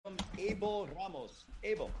Abel Ramos.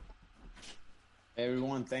 Abel. Hey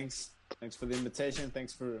everyone, thanks for the invitation.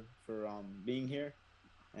 Thanks for being here.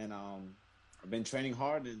 And I've been training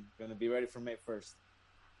hard and going to be ready for May 1st.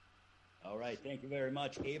 All right, thank you very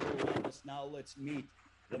much, Abel Ramos. Now let's meet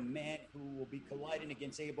the man who will be colliding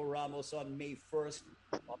against Abel Ramos on May 1st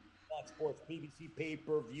on Fox Sports PBC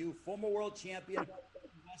pay-per-view. Former world champion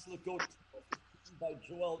Mexico by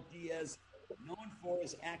Joel Diaz, known for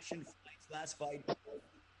his action fights. Last fight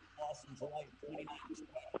lost in July 29th.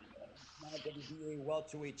 Now WBA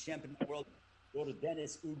welterweight champion of the world. Go to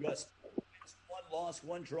Dennis Ugas. One loss,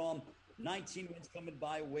 one draw. 19 wins coming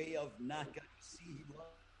by way of knockout. You see, he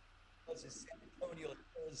loves his San Antonio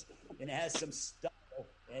Spurs and has some style.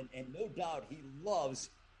 And no doubt he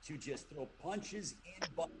loves to just throw punches in.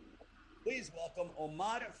 Please welcome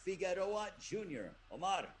Omar Figueroa Jr.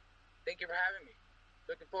 Omar. Thank you for having me.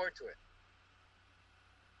 Looking forward to it.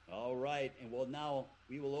 All right. And well, now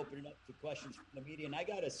we will open it up to questions from the media. And I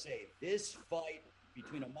got to say, this fight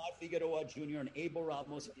between Omar Figueroa Jr. and Abel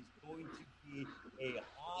Ramos is going to be a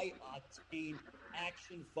high-octane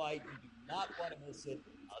action fight. You do not want to miss it.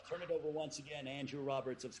 I'll turn it over once again to Andrew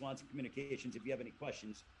Roberts of Swanson Communications if you have any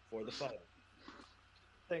questions for the fighter.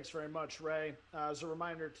 Thanks very much, Ray. As a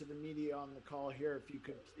reminder to the media on the call here, if you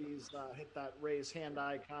could please hit that raise hand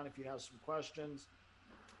icon if you have some questions.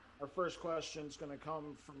 Our first question is going to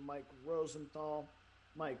come from Mike Rosenthal.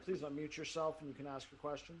 Mike, please unmute yourself and you can ask your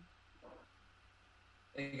question.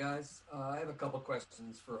 Hey guys, I have a couple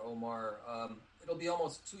questions for Omar. It'll be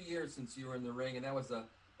almost 2 years since you were in the ring, and that was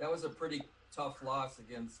a pretty tough loss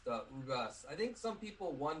against Ugas. I think some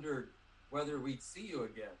people wondered whether we'd see you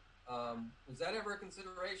again. Was that ever a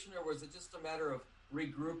consideration, or was it just a matter of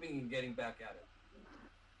regrouping and getting back at it?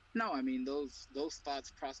 No, I mean, those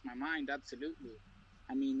thoughts crossed my mind, absolutely.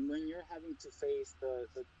 I mean, when you're having to face the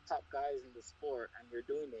top guys in the sport and you're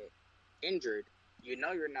doing it injured, you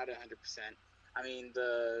know you're not 100%. I mean,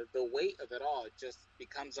 the weight of it all just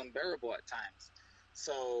becomes unbearable at times.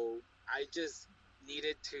 So I just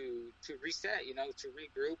needed to reset, to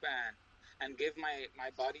regroup and give my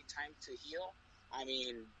body time to heal. I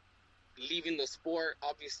mean, leaving the sport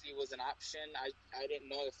obviously was an option. I didn't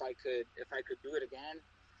know if I could do it again,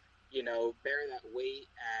 bear that weight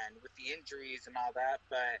and with the injuries and all that.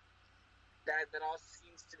 But that all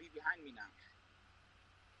seems to be behind me now.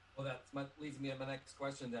 Well, leads me to my next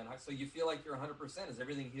question then. So you feel like you're 100%? Is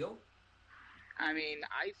everything healed? I mean,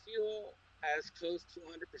 I feel as close to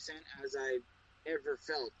 100% as I've ever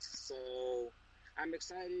felt. So I'm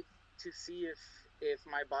excited to see if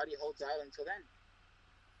my body holds out until then.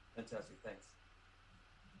 Fantastic. Thanks.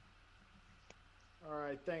 All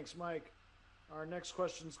right. Thanks, Mike. Our next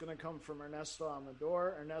question is going to come from Ernesto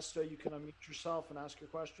Amador. Ernesto, you can unmute yourself and ask your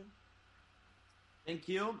question. Thank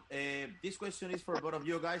you. This question is for both of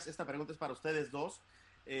you guys. Esta pregunta es para ustedes dos.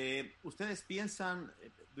 Ustedes piensan,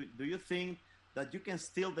 do you think that you can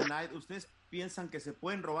steal the night? Ustedes piensan que se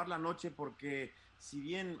pueden robar la noche porque si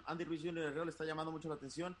bien Andy Ruiz Jr. le está llamando mucho la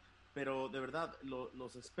atención, pero de verdad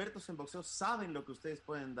los expertos en boxeo saben lo que ustedes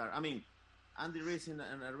pueden dar. I mean, Andy Ruiz in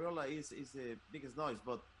Arreola is the biggest noise,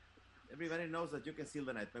 but everybody knows that you can steal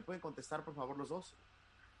the night. ¿Me pueden contestar, por favor, los dos?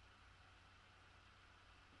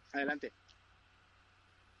 Adelante.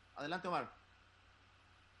 Adelante, Omar.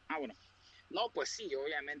 Bueno. No, pues sí,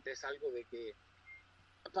 obviamente es algo de que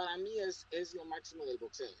para mí es lo máximo del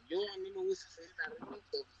boxeo. A mí me gusta salir a ring,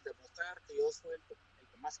 demostrar que yo soy el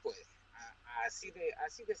que más puede. Así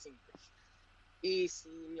de simple. Y si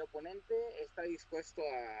mi oponente está dispuesto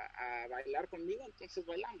a bailar conmigo, entonces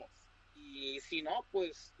bailamos. Y si no,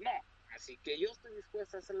 pues no. Así que yo estoy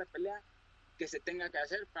dispuesto a hacer la pelea que se tenga que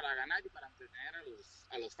hacer para ganar y para entretener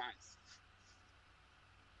a los fans.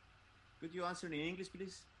 Could you answer in English,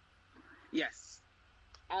 please? Yes.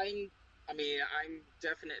 I'm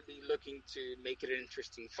definitely looking to make it an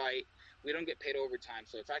interesting fight. We don't get paid overtime,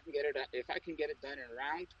 so if I can get it done in a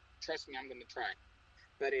round, trust me, I'm going to try.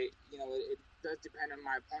 But it does depend on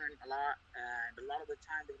my opponent a lot, and a lot of the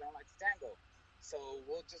time they don't like to tango. So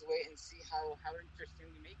we'll just wait and see how interesting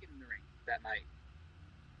we make it in the ring that night.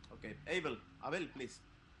 Okay, Abel, please.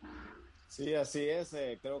 Sí, así es.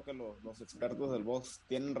 Creo que los expertos del box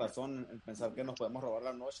tienen razón en pensar que nos podemos robar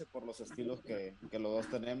la noche por los estilos que los dos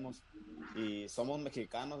tenemos. Y somos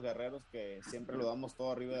mexicanos, guerreros, que siempre lo damos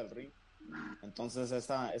todo arriba del ring. Entonces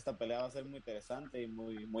esta pelea va a ser muy interesante y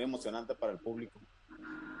muy, muy emocionante para el público.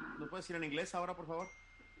 ¿Nos puedes decir en inglés ahora, por favor?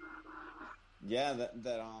 Yeah,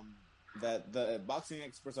 that the boxing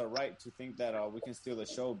experts are right to think that we can steal the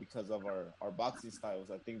show because of our boxing styles.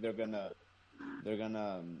 I think they're gonna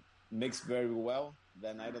mix very well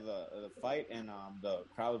that night of the fight, and the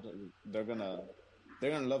crowd, they're gonna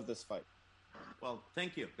they're gonna love this fight. Well,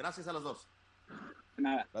 thank you. Gracias a los dos.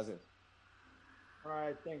 Nada. Gracias. All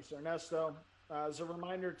right, thanks, Ernesto. As a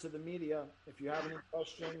reminder to the media, if you have any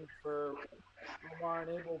questions for Omar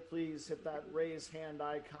and Abel, please hit that raise hand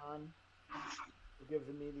icon. We'll give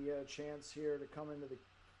the media a chance here to come into the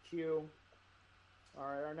queue. All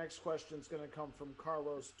right, our next question is going to come from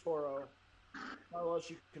Carlos Toro. Carlos,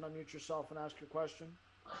 you can unmute yourself and ask your question.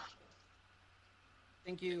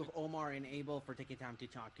 Thank you, Omar and Abel, for taking time to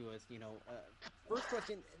talk to us. First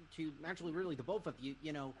question to actually really the both of you.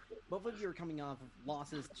 Both of you are coming off of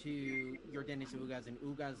losses to Yordenis Ugas, and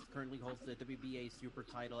Ugas currently holds the WBA super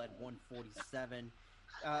title at 147.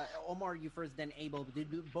 Omar, you first, then Abel. Did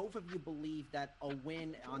both of you believe that a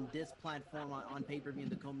win on this platform on pay-per-view in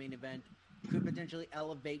the co-main event could potentially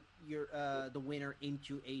elevate the winner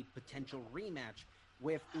into a potential rematch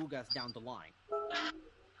with Ugas down the line?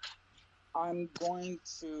 I'm going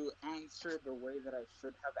to answer the way that I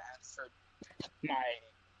should have answered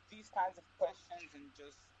these kinds of questions and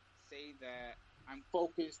just say that I'm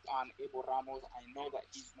focused on Abel Ramos. I know that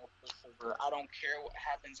he's no pushover. I don't care what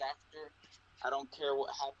happens after. I don't care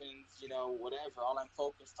what happens, whatever. All I'm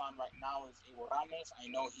focused on right now is Abel Ramos. I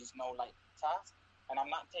know he's no light task, and I'm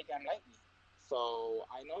not taking him lightly. So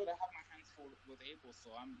I know that I have my hands full with Abel,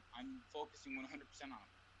 so I'm focusing 100% on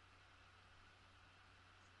him.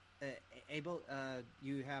 Abel,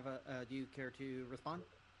 do you care to respond?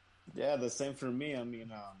 Yeah, the same for me. I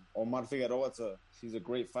mean, Omar Figueroa, he's a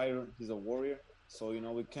great fighter. He's a warrior. So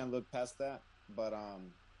we can't look past that. But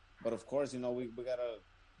of course, we gotta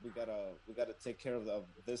take care of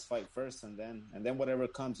this fight first, and then whatever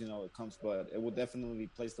comes, it comes. But it will definitely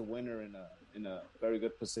place the winner in a very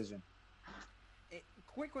good position.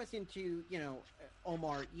 Quick question to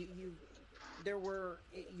Omar. You've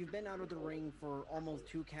been out of the ring for almost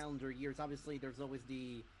 2 calendar years. Obviously, there's always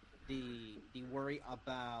the worry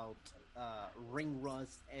about ring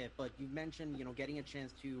rust, but you mentioned getting a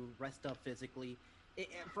chance to rest up physically.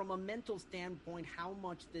 From a mental standpoint, how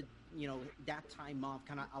much did that time off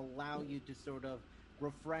kind of allow you to sort of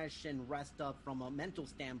refresh and rest up from a mental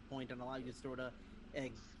standpoint, and allow you to sort of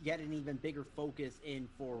get an even bigger focus in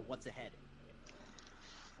for what's ahead?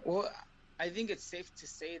 Well, I think it's safe to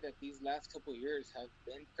say that these last couple of years have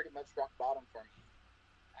been pretty much rock bottom for me,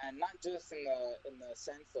 and not just in the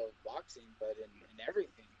sense of boxing, but in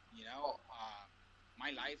everything. My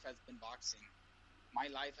life has been boxing. My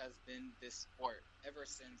life has been this sport ever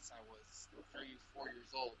since I was 3, 4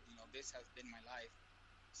 years old. This has been my life.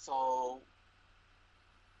 So,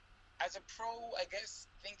 as a pro, I guess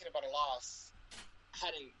thinking about a loss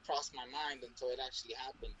hadn't crossed my mind until it actually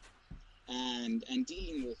happened. And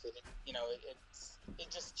dealing with it, it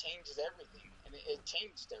just changes everything, and it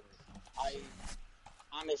changed everything. I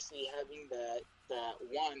honestly, having that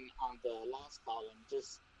one on the loss column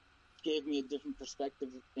just gave me a different perspective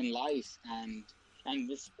in life and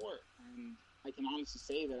this sport, and I can honestly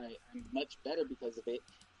say that I'm much better because of it,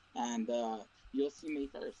 and you'll see May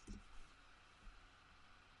 1st.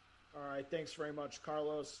 All right, thanks very much,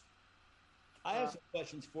 Carlos. I have some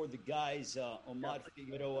questions for the guys, Omar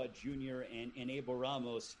Figueroa Jr. and Abel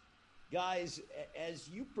Ramos. Guys, as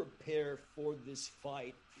you prepare for this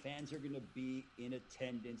fight, fans are going to be in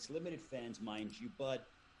attendance, limited fans, mind you, but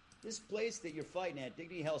this place that you're fighting at,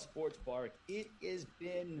 Dignity Health Sports Park, it has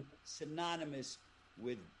been synonymous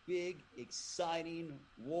with big, exciting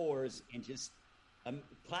wars and just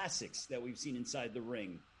classics that we've seen inside the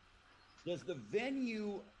ring. Does the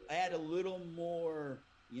venue add a little more,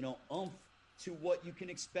 oomph to what you can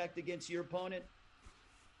expect against your opponent?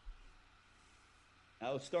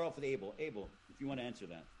 I'll start off with Abel. Abel, if you want to answer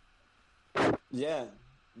that. Yeah,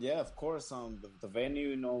 of course. The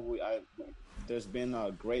venue, there's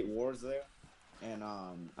been great wars there, and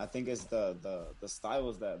I think it's the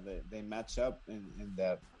styles that they match up in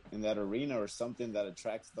that arena or something that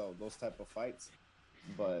attracts those type of fights.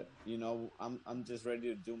 But I'm just ready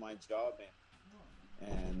to do my job,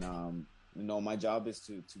 and my job is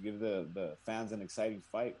to give the fans an exciting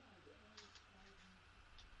fight.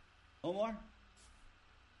 Omar?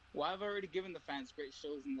 Well, I've already given the fans great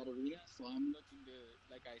shows in that arena, so I'm looking to,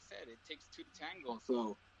 like I said, it takes 2 to tango.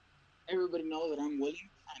 So everybody knows that I'm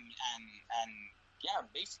willing and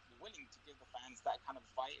basically willing to give the fans that kind of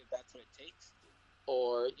fight if that's what it takes.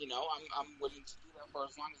 Or, I'm willing to do that for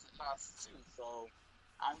as long as it lasts too. So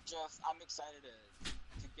I'm excited to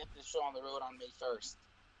get this show on the road on May 1st.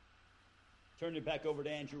 Turn it back over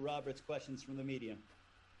to Andrew Roberts. Questions from the media.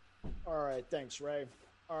 All right, thanks, Ray.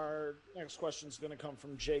 Our next question is going to come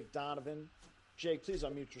from Jake Donovan. Jake, please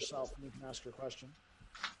unmute yourself and you can ask your question.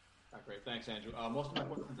 Great, thanks, Andrew. Most of my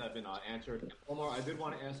questions have been answered. Omar, I did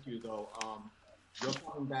want to ask you, though, you're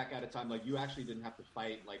coming back at a time like you actually didn't have to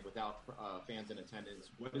fight like without fans in attendance.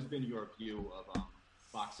 What has been your view of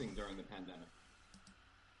boxing during the pandemic?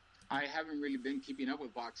 I haven't really been keeping up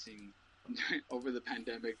with boxing over the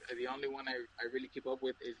pandemic. The only one I really keep up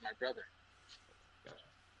with is my brother. Gotcha.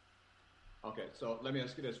 Okay, so let me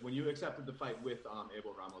ask you this. When you accepted the fight with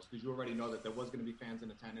Abel Ramos, did you already know that there was going to be fans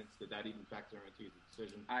in attendance? Did that even factor into your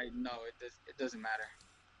decision? I know it doesn't matter.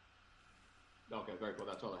 Okay, very cool.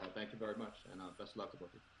 That's all I have. Thank you very much, and best of luck to both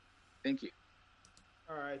of you. Thank you.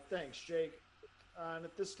 All right, thanks, Jake. And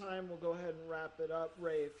at this time, we'll go ahead and wrap it up.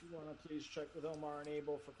 Ray, if you want to please check with Omar and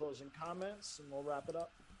Abel for closing comments, and we'll wrap it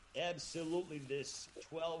up. Absolutely. This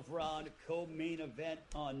 12-round co-main event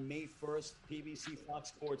on May 1st, PBC Fox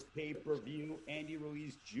Sports pay-per-view. Andy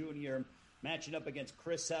Ruiz Jr. matching up against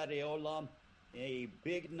Chris Areola. A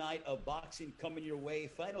big night of boxing coming your way.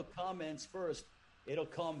 Final comments first. It'll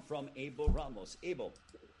come from Abel Ramos. Abel.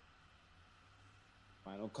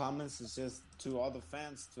 Final comments is just to all the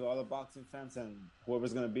fans, to all the boxing fans, and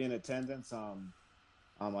whoever's going to be in attendance.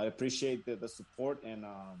 I appreciate the support, and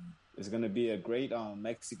it's going to be a great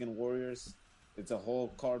Mexican Warriors. It's a whole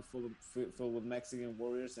card filled with Mexican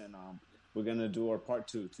Warriors, and we're going to do our part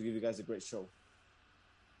to give you guys a great show.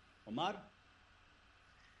 Omar?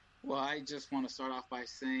 Well, I just want to start off by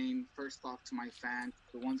saying, first off, to my fans,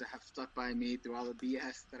 the ones that have stuck by me through all the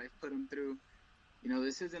BS that I've put them through. You know,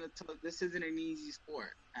 this isn't an easy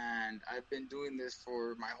sport, and I've been doing this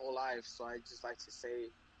for my whole life. So I just like to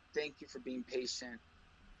say thank you for being patient.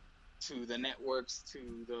 To the networks,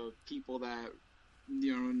 to the people that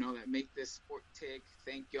that make this sport tick.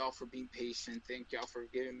 Thank y'all for being patient. Thank y'all for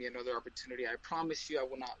giving me another opportunity. I promise you, I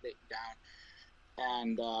will not let you down.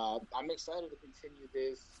 And I'm excited to continue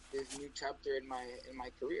this new chapter in my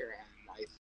career. And I